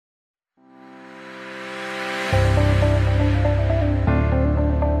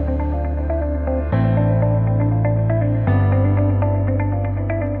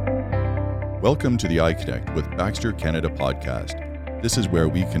Welcome to the iConnect with Baxter Canada podcast. This is where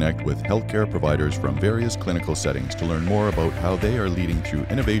we connect with healthcare providers from various clinical settings to learn more about how they are leading through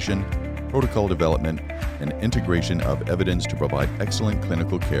innovation, protocol development, and integration of evidence to provide excellent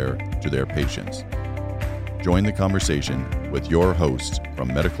clinical care to their patients. Join the conversation with your hosts from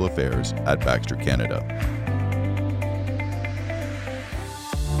Medical Affairs at Baxter Canada.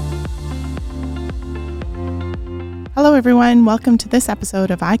 Hello everyone, welcome to this episode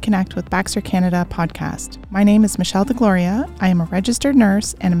of I Connect with Baxter Canada podcast. My name is Michelle DeGloria. I am a registered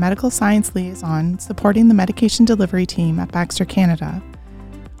nurse and a medical science liaison supporting the medication delivery team at Baxter Canada.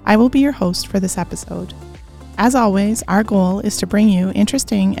 I will be your host for this episode. As always, our goal is to bring you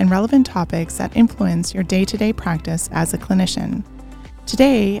interesting and relevant topics that influence your day-to-day practice as a clinician.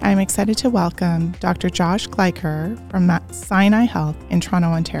 Today, I'm excited to welcome Dr. Josh Gleicher from Mount Sinai Health in Toronto,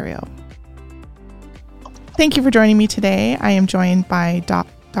 Ontario. Thank you for joining me today. I am joined by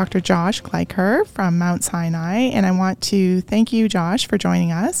Dr. Josh Gleicher from Mount Sinai, and I want to thank you, Josh, for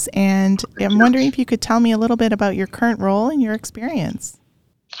joining us. And I'm wondering if you could tell me a little bit about your current role and your experience.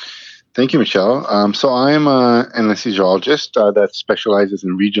 Thank you, Michelle. So I'm an anesthesiologist that specializes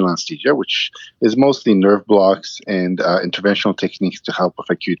in regional anesthesia, which is mostly nerve blocks and interventional techniques to help with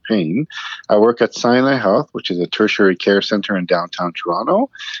acute pain. I work at Sinai Health, which is a tertiary care center in downtown Toronto.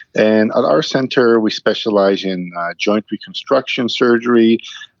 And at our center, we specialize in joint reconstruction surgery,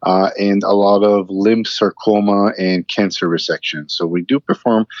 and a lot of limb sarcoma and cancer resection. So we do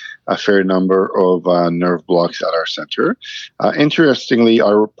perform a fair number of nerve blocks at our center. Interestingly,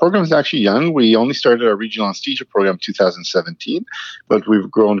 our program is actually young. We only started our regional anesthesia program in 2017, but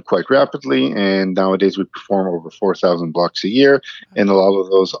we've grown quite rapidly, and nowadays we perform over 4,000 blocks a year, and a lot of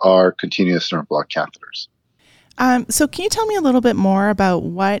those are continuous nerve block catheters. So can you tell me a little bit more about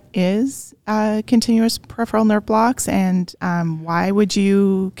what is continuous peripheral nerve blocks and why would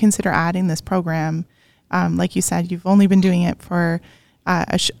you consider adding this program? Like you said, you've only been doing it for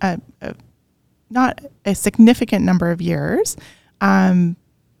not a significant number of years,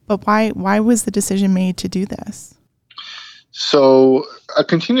 but why was the decision made to do this? So a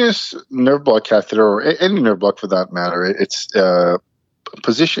continuous nerve block catheter, or any nerve block for that matter, it's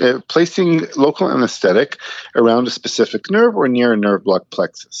placing local anesthetic around a specific nerve or near a nerve block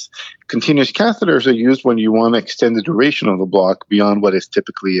plexus. Continuous catheters are used when you want to extend the duration of the block beyond what is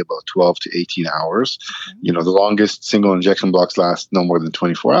typically about 12 to 18 hours. You know, the longest single injection blocks last no more than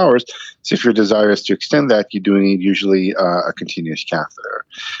 24 hours. So if your desire is to extend that, you do need usually a continuous catheter.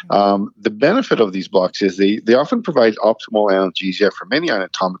 The benefit of these blocks is they often provide optimal analgesia for many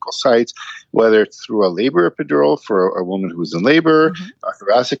anatomical sites, whether it's through a labor epidural for a woman who's in labor, a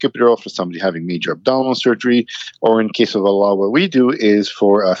thoracic epidural for somebody having major abdominal surgery, or in case of a lot, what we do is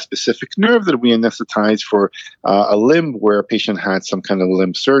for a specific nerve that we anesthetize for a limb where a patient had some kind of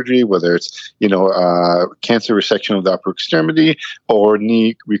limb surgery, whether it's, cancer resection of the upper extremity or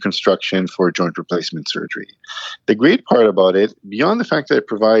knee reconstruction for joint replacement surgery. The great part about it, beyond the fact that it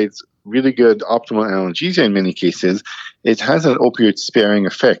provides really good optimal analgesia in many cases, it has an opioid sparing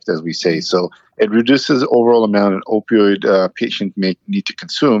effect, as we say. So it reduces the overall amount of opioid patient may need to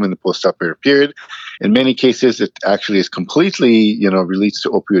consume in the post-operative period. In many cases, it actually is completely, relates to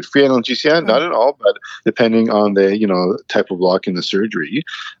opioid-free analgesia. Not at all, but depending on the, type of block in the surgery.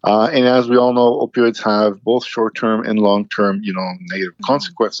 And as we all know, opioids have both short-term and long-term, negative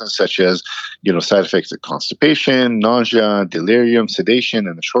consequences, such as, side effects of constipation, nausea, delirium, sedation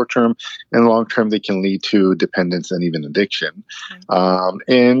in the short term, and long term, they can lead to dependence and even addiction.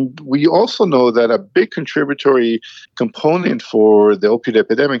 And we also know that a big contributory component for the opioid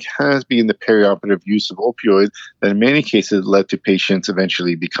epidemic has been the perioperative use of opioids that in many cases led to patients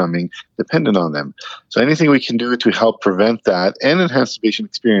eventually becoming dependent on them. So anything we can do to help prevent that and enhance the patient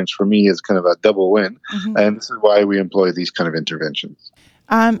experience for me is kind of a double win. And this is why we employ these kind of interventions.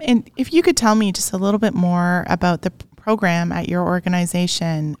 And if you could tell me just a little bit more about the program at your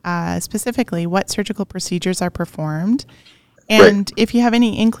organization, specifically what surgical procedures are performed, and if you have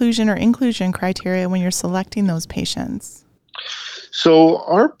any inclusion or inclusion criteria when you're selecting those patients. So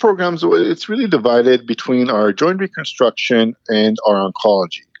our programs, it's really divided between our joint reconstruction and our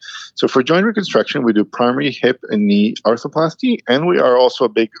oncology. So for joint reconstruction, we do primary hip and knee arthroplasty, and we are also a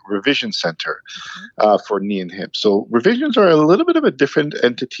big revision center for knee and hip. So revisions are a little bit of a different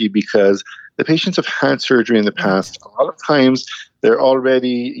entity because the patients have had surgery in the past. A lot of times they're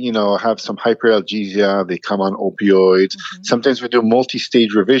already, have some hyperalgesia, they come on opioids. Sometimes we do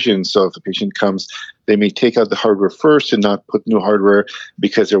multi-stage revision. So if the patient comes, they may take out the hardware first and not put new hardware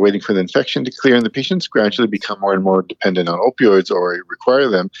because they're waiting for the infection to clear, and the patients gradually become more and more dependent on opioids or require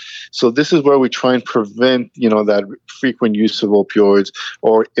them. So this is where we try and prevent, that frequent use of opioids,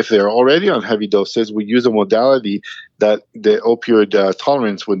 or if they're already on heavy doses, we use a modality that the opioid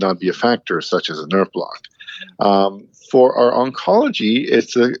tolerance would not be a factor, such as a nerve block. For our oncology,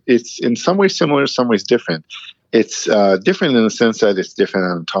 it's in some ways similar, some ways different. It's different in the sense that it's different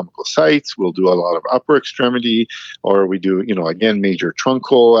anatomical sites. We'll do a lot of upper extremity, or we do, again, major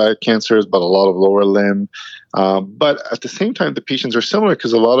truncal cancers, but a lot of lower limb. But at the same time, the patients are similar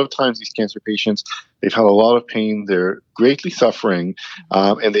because a lot of times these cancer patients, they've had a lot of pain, they're greatly suffering,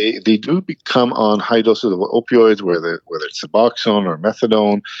 and they do become on high doses of opioids, whether it's Suboxone or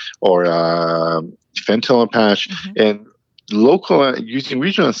methadone or fentanyl patch. And using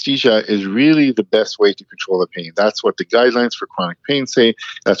regional anesthesia is really the best way to control the pain. That's what the guidelines for chronic pain say.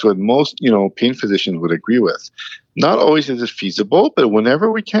 That's what most, pain physicians would agree with. Not always is it feasible, but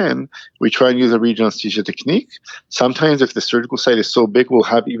whenever we can, we try and use a regional anesthesia technique. Sometimes if the surgical site is so big, we'll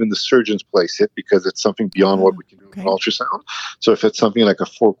have even the surgeons place it because it's something beyond what we can do with ultrasound. So if it's something like a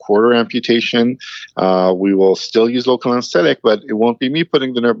 4/4 amputation, we will still use local anesthetic, but it won't be me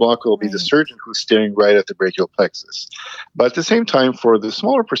putting the nerve block. It will be the surgeon who's staring right at the brachial plexus. But at the same time, for the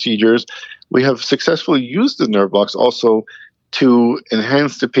smaller procedures, we have successfully used the nerve blocks also to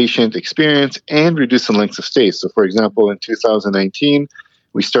enhance the patient experience and reduce the length of stay. So, for example, in 2019,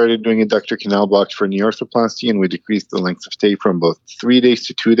 we started doing adductor canal blocks for knee arthroplasty, and we decreased the length of stay from about 3 days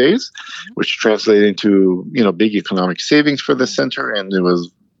to 2 days, which translated into, big economic savings for the center, and it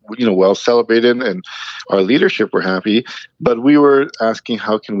was, well celebrated, and our leadership were happy. But we were asking,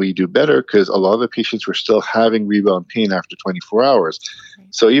 how can we do better? Because a lot of the patients were still having rebound pain after 24 hours.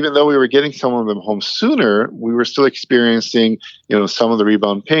 So even though we were getting some of them home sooner, we were still experiencing, some of the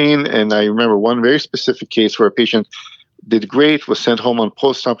rebound pain. And I remember one very specific case where a patient did great, was sent home on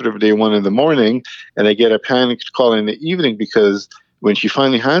post-operative day 1 in the morning, and I get a panicked call in the evening because when she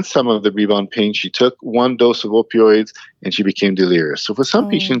finally had some of the rebound pain, she took 1 dose of opioids and she became delirious. So for some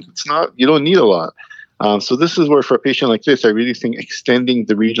patients, you don't need a lot. So this is where for a patient like this, I really think extending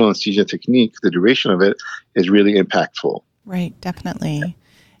the regional anesthesia technique, the duration of it, is really impactful. Right, definitely.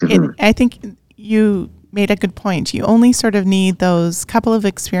 I think you made a good point. You only sort of need those couple of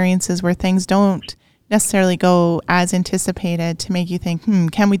experiences where things don't necessarily go as anticipated to make you think,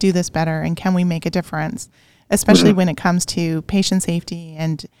 can we do this better and can we make a difference? Especially when it comes to patient safety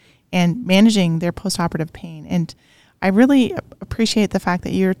and managing their postoperative pain. And I really appreciate the fact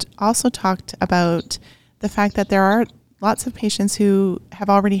that you also talked about the fact that there are lots of patients who have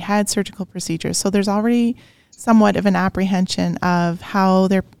already had surgical procedures. So there's already somewhat of an apprehension of how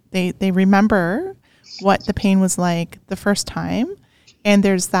they remember what the pain was like the first time. And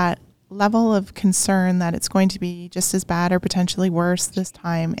there's that level of concern that it's going to be just as bad or potentially worse this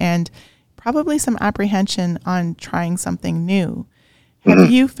time. And probably some apprehension on trying something new.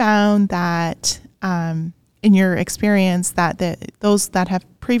 Have you found that in your experience that those that have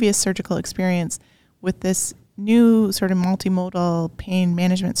previous surgical experience with this new sort of multimodal pain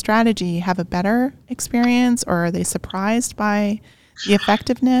management strategy have a better experience, or are they surprised by the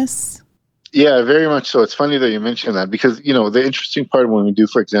effectiveness? Yeah, very much so. It's funny that you mentioned that because, the interesting part when we do,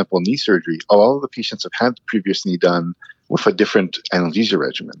 for example, knee surgery, a lot of the patients have had the previous knee done with a different analgesia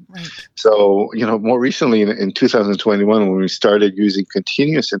regimen. Right. So, more recently in 2021, when we started using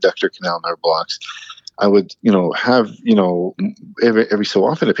continuous adductor canal nerve blocks, I would, have, every so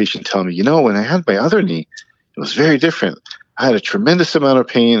often a patient tell me, when I had my other knee, it was very different. I had a tremendous amount of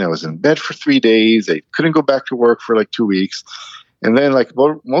pain. I was in bed for 3 days. I couldn't go back to work for like 2 weeks. And then,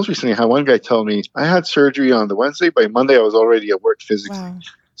 most recently, I had one guy tell me, I had surgery on the Wednesday. By Monday, I was already at work physically. Wow.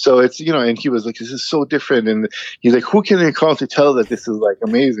 So it's, and he was like, this is so different. And he's like, who can I call to tell that this is like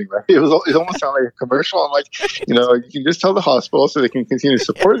amazing? Right? It almost sounded like a commercial. I'm like, you can just tell the hospital so they can continue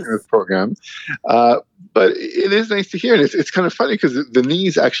supporting this program. But it is nice to hear. And it's kind of funny because the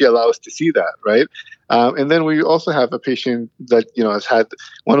knees actually allow us to see that, right? And then we also have a patient that, has had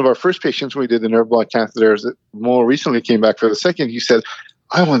one of our first patients when we did the nerve block catheters that more recently came back for the second. He said,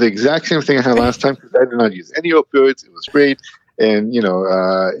 I want the exact same thing I had last time because I did not use any opioids. It was great. And,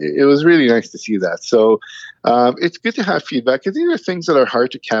 it was really nice to see that. So it's good to have feedback because these are things that are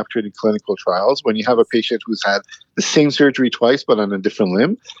hard to capture in clinical trials when you have a patient who's had the same surgery twice but on a different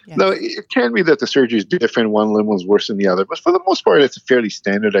limb. Yes. Now, it can be that the surgery is different. One limb was worse than the other. But for the most part, it's a fairly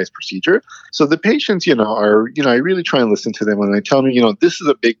standardized procedure. So the patients, I really try and listen to them when they tell me, this is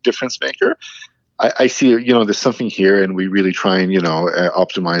a big difference maker. I see, there's something here, and we really try and,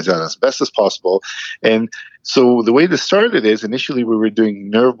 optimize that as best as possible. And so the way this started is initially we were doing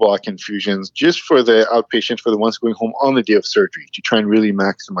nerve block infusions just for the outpatient, for the ones going home on the day of surgery, to try and really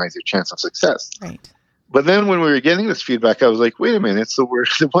maximize their chance of success. Right. But then when we were getting this feedback, I was like, wait a minute. So we're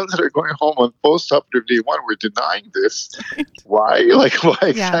the ones that are going home on post-operative day one, we're denying this. Right. Why? Like, why Yeah.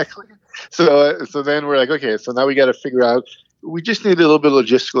 exactly? So then we're like, okay, so now we got to figure out, we just need a little bit of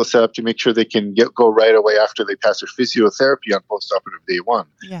logistical setup to make sure they can go right away after they pass their physiotherapy on post-operative day one.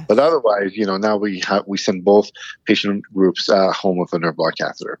 Yes. But otherwise, now we send both patient groups home with a nerve block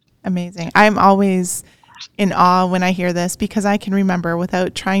catheter. Amazing. I'm always in awe when I hear this, because I can remember,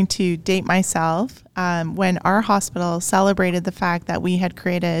 without trying to date myself, when our hospital celebrated the fact that we had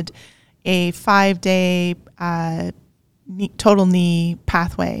created a 5-day total knee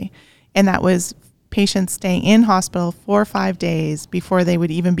pathway, and that was patients staying in hospital for 5 days before they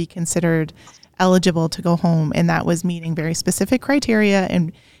would even be considered eligible to go home. And that was meeting very specific criteria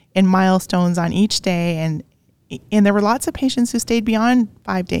and milestones on each day. And there were lots of patients who stayed beyond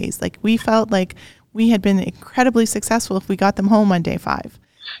 5 days. Like, we felt like we had been incredibly successful if we got them home on day 5.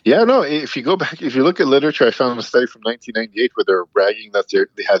 Yeah, no, if you go back, if you look at literature, I found a study from 1998 where they're bragging that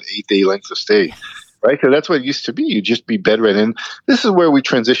they had 8-day lengths of stay. Yes. Right? Because that's what it used to be. You just be bedridden. This is where we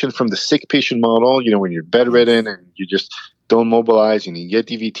transition from the sick patient model, when you're bedridden and you just don't mobilize and you get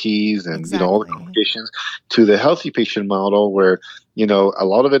DVTs and, all the complications, to the healthy patient model where, a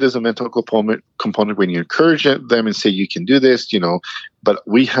lot of it is a mental component when you encourage them and say, you can do this, but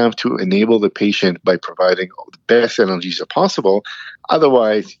we have to enable the patient by providing the best analgesia possible.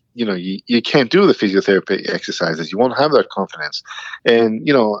 Otherwise, you can't do the physiotherapy exercises. You won't have that confidence. And,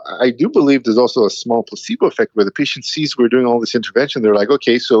 I do believe there's also a small placebo effect where the patient sees we're doing all this intervention. They're like,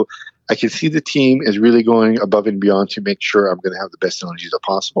 okay, so I can see the team is really going above and beyond to make sure I'm going to have the best analgesia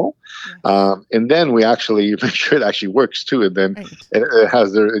possible. Yes. And then we actually make sure it actually works too. And then it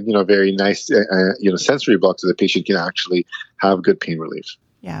has their, very nice, sensory block so the patient can actually have good pain relief.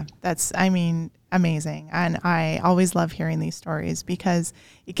 Yeah, that's, amazing. And I always love hearing these stories, because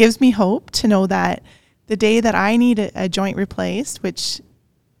it gives me hope to know that the day that I need a joint replaced, which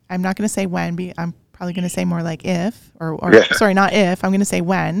I'm not going to say when, I'm probably going to say more like if, sorry, not if, I'm going to say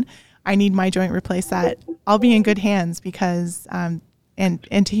when I need my joint replaced, that I'll be in good hands, because, and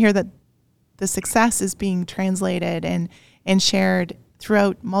to hear that the success is being translated and shared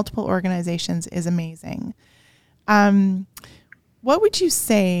throughout multiple organizations is amazing. What would you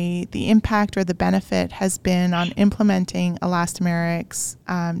say the impact or the benefit has been on implementing elastomerics,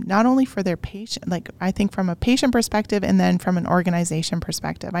 not only for their patient, like I think from a patient perspective and then from an organization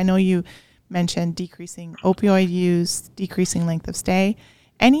perspective? I know you mentioned decreasing opioid use, decreasing length of stay.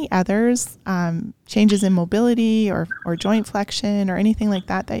 Any others, changes in mobility or joint flexion or anything like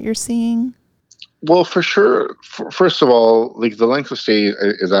that you're seeing? Well, for sure. First of all, like, the length of stay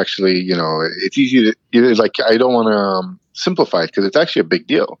is actually, it's easy to, I don't want to simplify it, because it's actually a big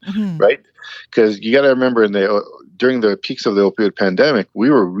deal, right? Because you got to remember, during the peaks of the opioid pandemic, we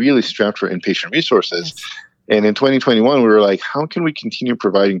were really strapped for inpatient resources. Yes. And in 2021, we were like, how can we continue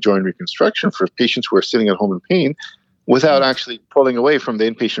providing joint reconstruction for patients who are sitting at home in pain without actually pulling away from the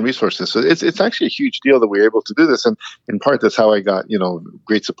inpatient resources? So it's actually a huge deal that we were able to do this. And in part, that's how I got,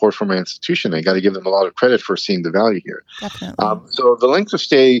 great support from my institution. I got to give them a lot of credit for seeing the value here. Definitely. So the length of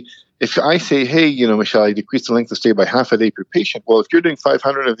stay, if I say, hey, Michelle, I decreased the length of stay by half a day per patient. Well, if you're doing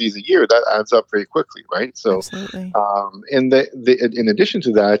 500 of these a year, that adds up very quickly, right? So, absolutely. And in addition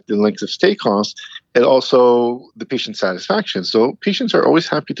to that, the length of stay cost, and also the patient satisfaction. So patients are always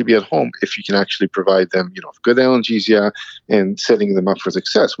happy to be at home if you can actually provide them, good analgesia and setting them up for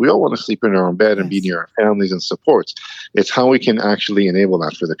success. We all want to sleep in our own bed and be near our families and supports. It's how we can actually enable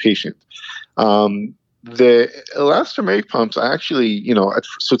that for the patient. The elastomeric pumps, I actually,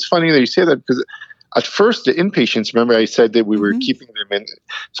 so it's funny that you say that, because at first the inpatients, remember I said that we were keeping them in,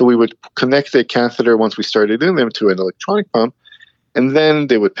 so we would connect the catheter once we started doing them to an electronic pump, and then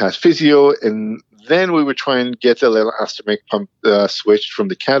they would pass physio, and then we would try and get the elastomeric pump switched from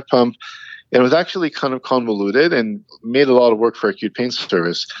the CAD pump. And it was actually kind of convoluted and made a lot of work for acute pain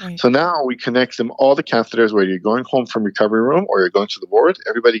service. Right. So now we connect them, all the catheters, whether you're going home from recovery room or you're going to the ward,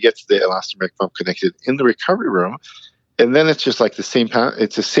 everybody gets the elastomeric pump connected in the recovery room. And then it's just like the same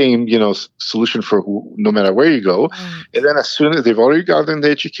it's the same, solution for no matter where you go. Right. And then as soon as they've already gotten the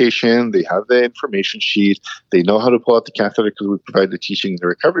education, they have the information sheet, they know how to pull out the catheter because we provide the teaching in the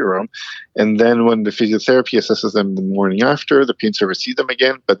recovery room. And then when the physiotherapy assesses them the morning after, the pain service sees them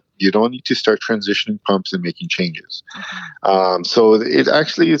again, but you don't need to start transitioning pumps and making changes. So it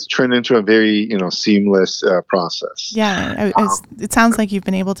actually is turned into a very, seamless process. Yeah, it sounds like you've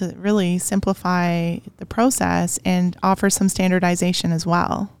been able to really simplify the process and offer some standardization as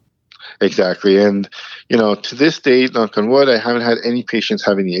well. Exactly. And, to this day, knock on wood, I haven't had any patients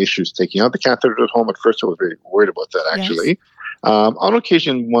have any issues taking out the catheter at home. At first, I was very worried about that, actually. Yes. On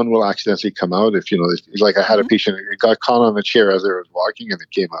occasion, one will accidentally come out. If, like I had a patient, it got caught on the chair as they were walking and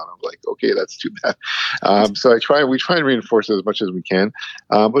it came out. I'm like, okay, that's too bad. So we try and reinforce it as much as we can.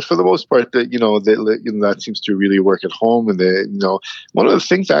 But for the most part, that seems to really work at home. And, one of the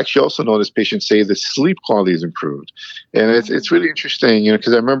things I actually also noticed patients say the sleep quality is improved. And it's really interesting,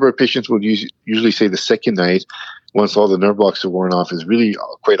 because I remember patients would usually say the second night, once all the nerve blocks are worn off, is really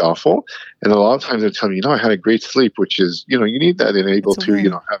quite awful. And a lot of times they're telling me, I had a great sleep, which is, you need that and able to,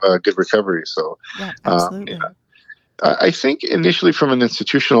 have a good recovery. So, yeah, absolutely. I think initially from an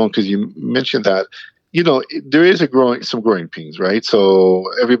institutional, because you mentioned that, there is some growing pains, right? So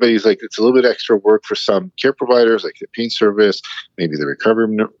everybody's like, it's a little bit extra work for some care providers, like the pain service, maybe the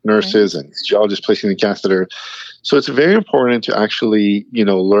recovery nurses and physiologists placing the catheter. So it's very important to actually,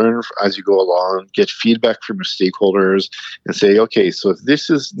 learn as you go along, get feedback from your stakeholders and say, okay, so if this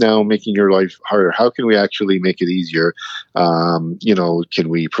is now making your life harder, how can we actually make it easier? Can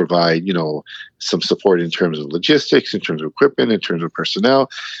we provide, some support in terms of logistics, in terms of equipment, in terms of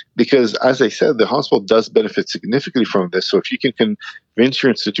personnel? Because as I said, the hospital does benefit significantly from this. So if you can convince your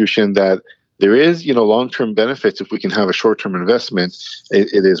institution that there is, long-term benefits if we can have a short-term investment,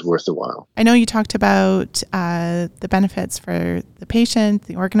 it is worth the while. I know you talked about the benefits for the patient,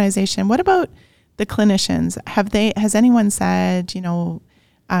 the organization. What about the clinicians? Has anyone said, to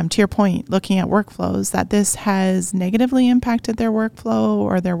your point, looking at workflows, that this has negatively impacted their workflow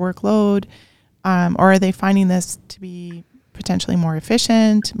or their workload? Or are they finding this to be potentially more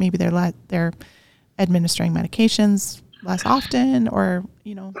efficient? Maybe they're administering medications less often, or,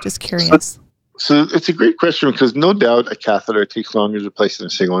 just curious. So it's a great question because no doubt a catheter takes longer to place than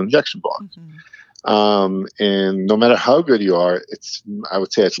a single injection block. And no matter how good you are, I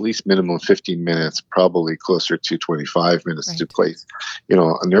would say at least minimum 15 minutes, probably closer to 25 minutes to place,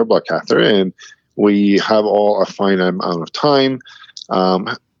 a nerve block catheter. And we have all a finite amount of time.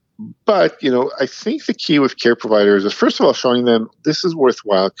 But, I think the key with care providers is, first of all, showing them this is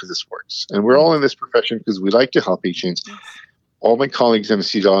worthwhile because this works. And we're all in this profession because we like to help patients. Yes. All my colleagues,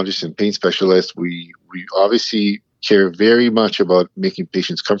 anesthesiologists and pain specialists, we obviously care very much about making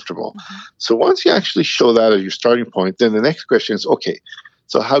patients comfortable. So once you actually show that as your starting point, then the next question is, okay,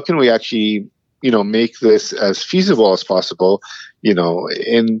 so how can we actually, make this as feasible as possible?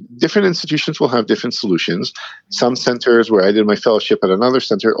 And different institutions will have different solutions. Some centers where I did my fellowship at another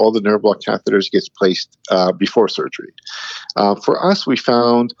center, all the nerve block catheters gets placed before surgery. For us, we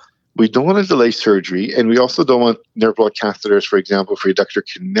found we don't want to delay surgery, and we also don't want nerve block catheters, for example, for reductor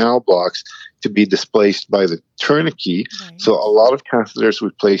canal blocks, to be displaced by the tourniquet. Right. So a lot of catheters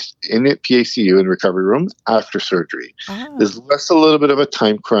we placed in the PACU in recovery rooms after surgery. There's a little bit of a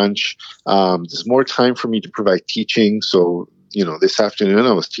time crunch. There's more time for me to provide teaching. So, this afternoon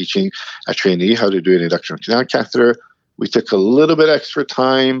I was teaching a trainee how to do an reductor canal catheter. We took a little bit extra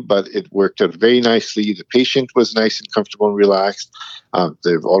time, but it worked out very nicely. The patient was nice and comfortable and relaxed.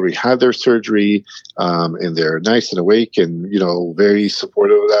 They've already had their surgery, and they're nice and awake and, very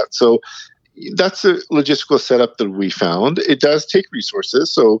supportive of that. So that's a logistical setup that we found. It does take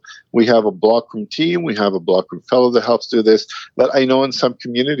resources. So we have a block room team. We have a block room fellow that helps do this. But I know in some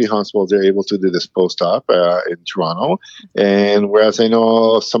community hospitals, they're able to do this post-op in Toronto. And whereas I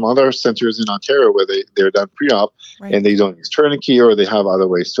know some other centers in Ontario where they're done pre-op, and they don't use tourniquet, or they have other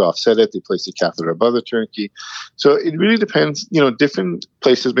ways to offset it. They place the catheter above the tourniquet. So it really depends. Different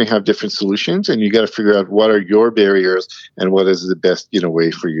places may have different solutions, and you got to figure out what are your barriers and what is the best,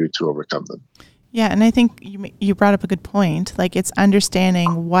 way for you to overcome them. Yeah, and I think you brought up a good point. Like, it's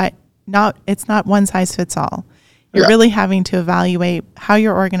understanding it's not one size fits all. You're really having to evaluate how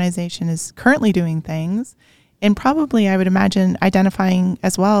your organization is currently doing things, and probably, I would imagine, identifying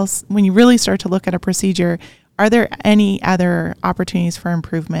as well, when you really start to look at a procedure, are there any other opportunities for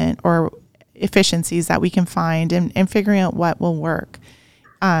improvement or efficiencies that we can find, and figuring out what will work.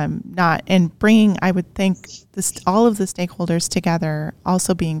 Bringing, I would think, all of the stakeholders together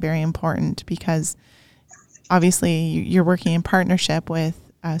also being very important, because obviously you're working in partnership with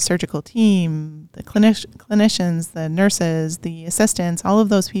surgical team, the clinicians, the nurses, the assistants, all of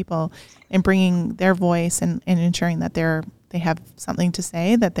those people, and bringing their voice and ensuring that they have something to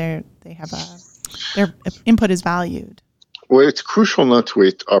say, that their input is valued. Well, it's crucial not to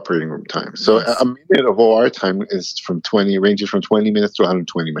waste operating room time. So Yes. a minute of OR time is ranges from 20 minutes to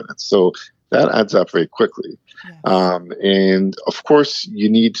 120 minutes. So that adds up very quickly. Yes. And of course, you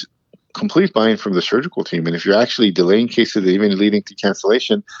need complete buy-in from the surgical team. And if you're actually delaying cases, even leading to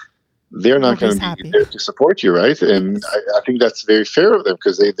cancellation, they're not going to be there to support you, right? And Yes. I think that's very fair of them,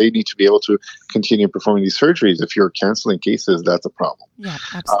 because they need to be able to continue performing these surgeries. If you're canceling cases, that's a problem. Yeah,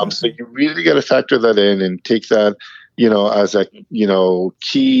 absolutely. So you really got to factor that in and take that, as a,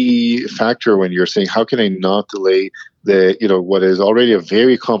 key factor when you're saying, how can I not delay the, what is already a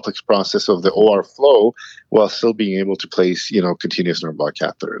very complex process of the OR flow while still being able to place, continuous nerve block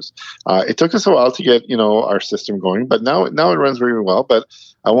catheters. It took us a while to get, our system going, but now it runs very well. But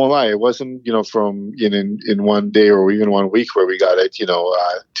I won't lie, it wasn't, from in one day or even 1 week where we got it,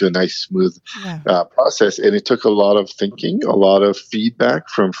 to a nice, smooth process. And it took a lot of thinking, a lot of feedback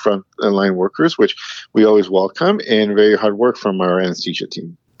from frontline workers, which we always welcome, and very hard work from our anesthesia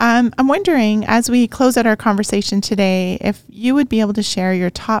team. I'm wondering, as we close out our conversation today, if you would be able to share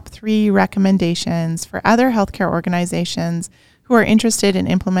your top 3 recommendations for other healthcare organizations who are interested in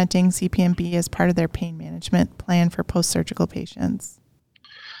implementing CPNB as part of their pain management plan for post-surgical patients.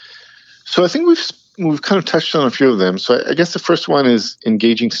 So I think we've kind of touched on a few of them. So I guess the first one is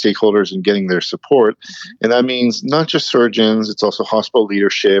engaging stakeholders and getting their support. Mm-hmm. And that means not just surgeons, it's also hospital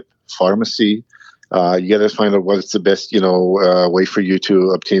leadership, pharmacy. You got to find out what's the best, way for you to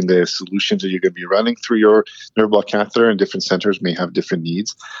obtain the solutions that you're going to be running through your nerve block catheter, and different centers may have different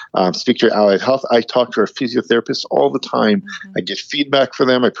needs. Speak to your allied health. I talk to our physiotherapists all the time. Mm-hmm. I get feedback for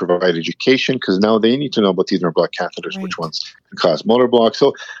them. I provide education, because now they need to know about these nerve block catheters, right, which ones can cause motor block.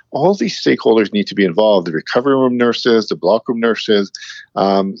 So all these stakeholders need to be involved, the recovery room nurses, the block room nurses,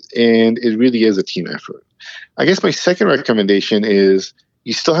 and it really is a team effort. I guess my second recommendation is,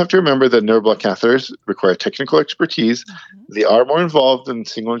 you still have to remember that nerve block catheters require technical expertise. Mm-hmm. They are more involved than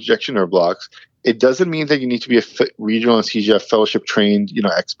single injection nerve blocks. It doesn't mean that you need to be a regional anesthesia fellowship trained,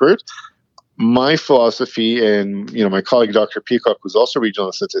 expert. My philosophy, and my colleague Dr. Peacock, who's also regional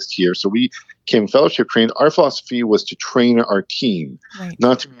anesthetist here, so we came fellowship trained. Our philosophy was to train our team, right,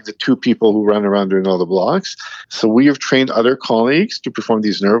 not to be the 2 people who run around doing all the blocks. So we have trained other colleagues to perform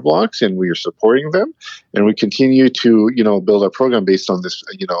these nerve blocks, and we are supporting them, and we continue to build our program based on this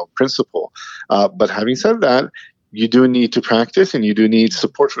principle. But having said that, you do need to practice, and you do need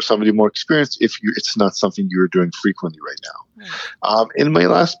support for somebody more experienced if it's not something you're doing frequently right now. Right. And my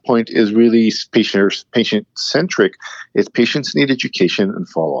last point is really patient-centric. It's patients need education and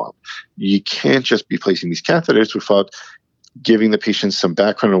follow-up. You can't just be placing these catheters without giving the patients some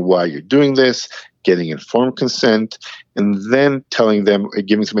background on why you're doing this, getting informed consent, and then telling them,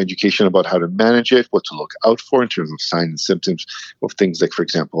 giving some education about how to manage it, what to look out for in terms of signs and symptoms of things like, for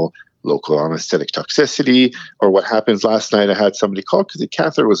example, local anesthetic toxicity, or what happens. Last night I had somebody call because the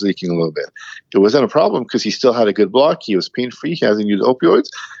catheter was leaking a little bit. It wasn't a problem because he still had a good block. He was pain-free. He hasn't used opioids.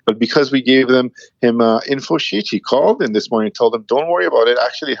 But because we gave him info sheet, he called, and this morning told them, don't worry about it.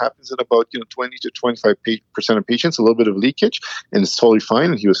 Actually, it happens in about 20 to 25% of patients, a little bit of leakage, and it's totally fine.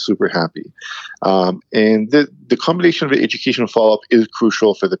 And he was super happy. And the combination of the education and follow-up is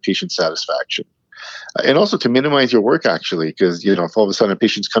crucial for the patient satisfaction. And also to minimize your work, actually, because, if all of a sudden a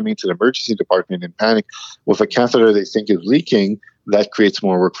patient's coming into the emergency department in panic with a catheter they think is leaking, that creates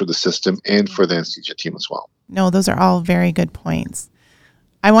more work for the system and for the anesthesia team as well. No, those are all very good points.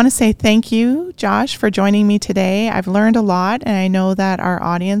 I want to say thank you, Josh, for joining me today. I've learned a lot, and I know that our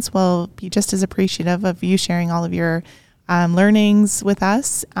audience will be just as appreciative of you sharing all of your learnings with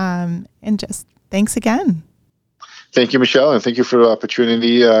us. And just thanks again. Thank you, Michelle, and thank you for the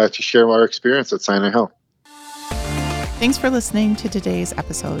opportunity to share our experience at Sinai Health. Thanks for listening to today's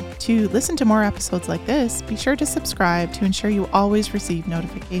episode. To listen to more episodes like this, be sure to subscribe to ensure you always receive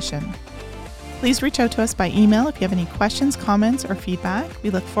notification. Please reach out to us by email if you have any questions, comments, or feedback. We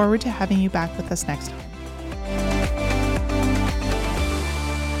look forward to having you back with us next time.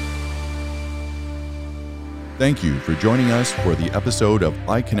 Thank you for joining us for the episode of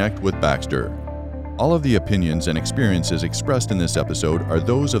I Connect with Baxter. All of the opinions and experiences expressed in this episode are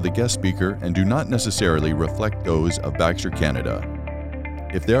those of the guest speaker and do not necessarily reflect those of Baxter Canada.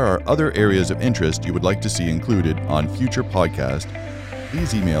 If there are other areas of interest you would like to see included on future podcasts,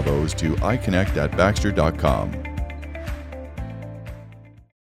 please email those to iconnect@baxter.com.